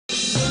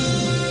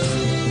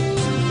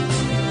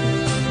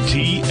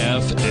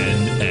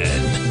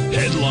TFNN.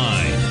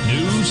 Headline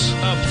News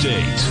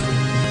Update.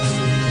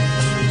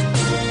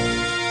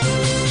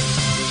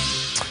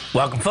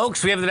 Welcome,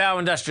 folks. We have the Dow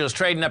Industrials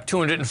trading up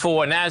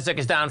 204. NASDAQ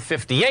is down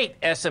 58.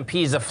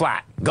 S&Ps are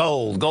flat.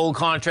 Gold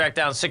contract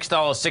down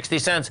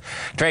 $6.60,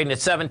 trading at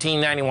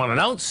 $17.91 an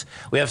ounce.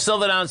 We have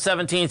silver down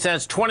 17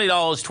 cents,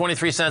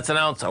 $20.23 an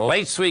ounce.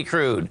 Light sweet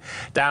crude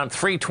down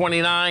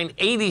 $3.29,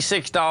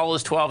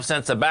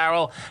 $86.12 a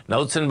barrel.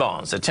 Notes and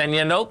bonds. A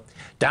 10-year note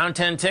down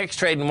 10 ticks,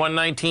 trading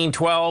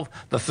 119.12.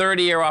 The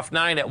 30-year off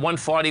 9 at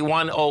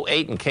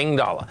 141.08 in King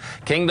Dollar.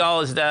 King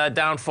Dollar is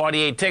down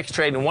 48 ticks,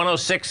 trading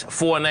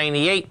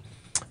 106.498.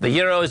 The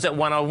euro is at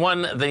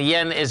 101. The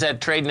yen is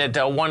at trading at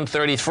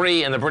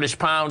 133, and the British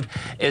pound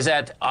is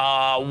at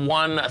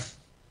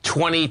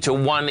 120 to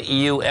 1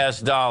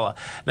 U.S. dollar.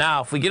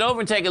 Now, if we get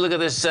over and take a look at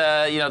this,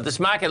 this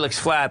market looks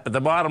flat, but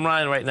the bottom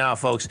line right now,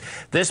 folks,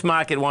 this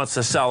market wants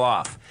to sell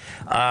off.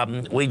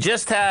 We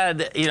just had,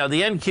 the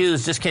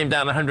NQs just came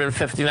down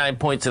 159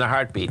 points in a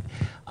heartbeat.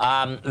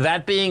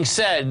 That being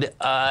said,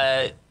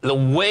 the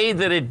way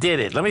that it did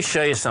it, let me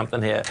show you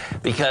something here,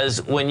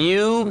 because when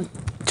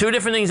two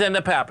different things end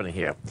up happening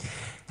here.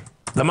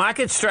 The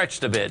market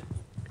stretched a bit.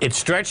 It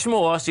stretched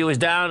more, so it was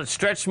down, it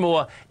stretched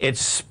more, it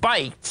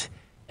spiked,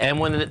 and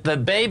when the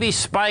baby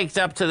spiked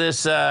up to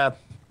this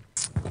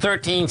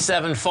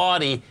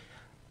 13,740,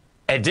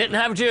 it didn't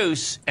have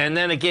juice, and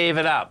then it gave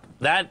it up.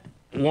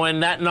 When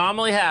that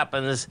normally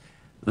happens,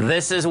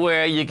 this is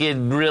where you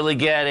could really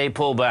get a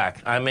pullback.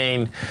 I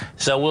mean,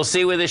 so we'll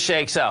see where this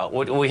shakes out.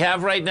 What we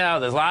have right now,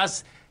 the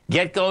last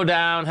get-go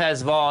down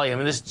has volume,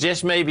 and this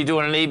just may be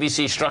doing an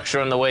ABC structure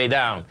on the way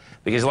down,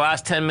 because the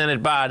last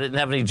 10-minute bar didn't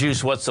have any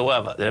juice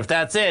whatsoever. And if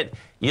that's it,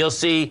 you'll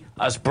see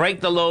us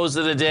break the lows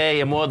of the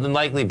day and more than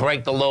likely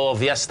break the low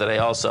of yesterday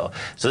also.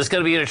 So this is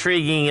going to be an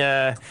intriguing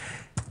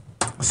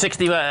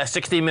 60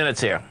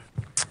 minutes here.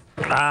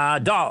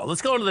 Dollar.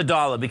 Let's go to the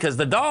dollar, because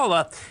the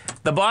dollar,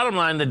 the bottom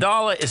line, the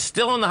dollar is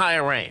still in the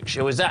higher range.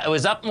 It was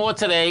up more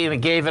today, and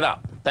it gave it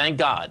up. Thank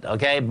God.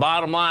 Okay.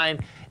 Bottom line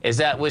is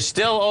that we're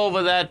still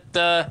over that.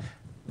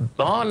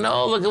 Oh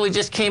no! Look, we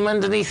just came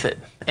underneath it.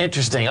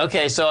 Interesting.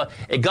 Okay, so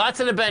it got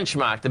to the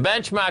benchmark. The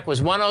benchmark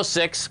was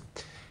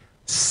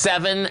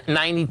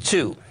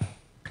 106,792.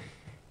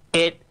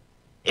 It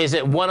is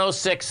at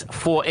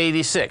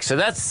 106,486. So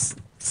that's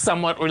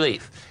somewhat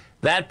relief.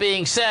 That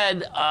being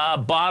said,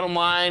 bottom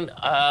line,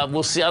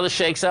 we'll see how this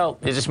shakes out.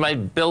 It just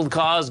might build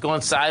cause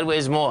going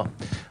sideways more.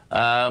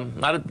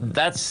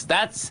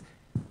 That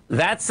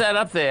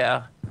setup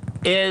there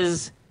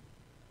is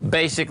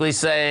basically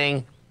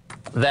saying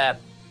that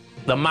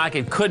the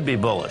market could be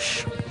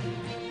bullish.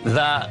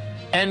 The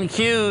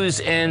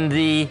NQs and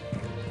the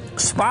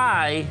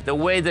SPY, the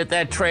way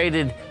that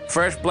traded,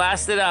 first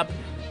blasted up,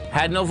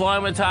 had no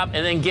volume on top,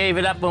 and then gave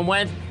it up and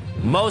went.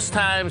 Most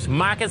times,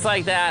 markets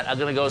like that are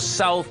going to go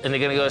south, and they're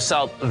going to go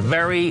south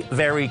very,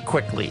 very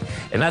quickly.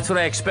 And that's what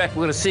I expect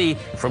we're going to see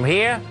from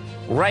here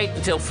right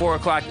until 4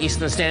 o'clock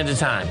Eastern Standard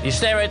Time. You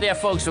stay right there,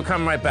 folks. We'll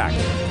come right back.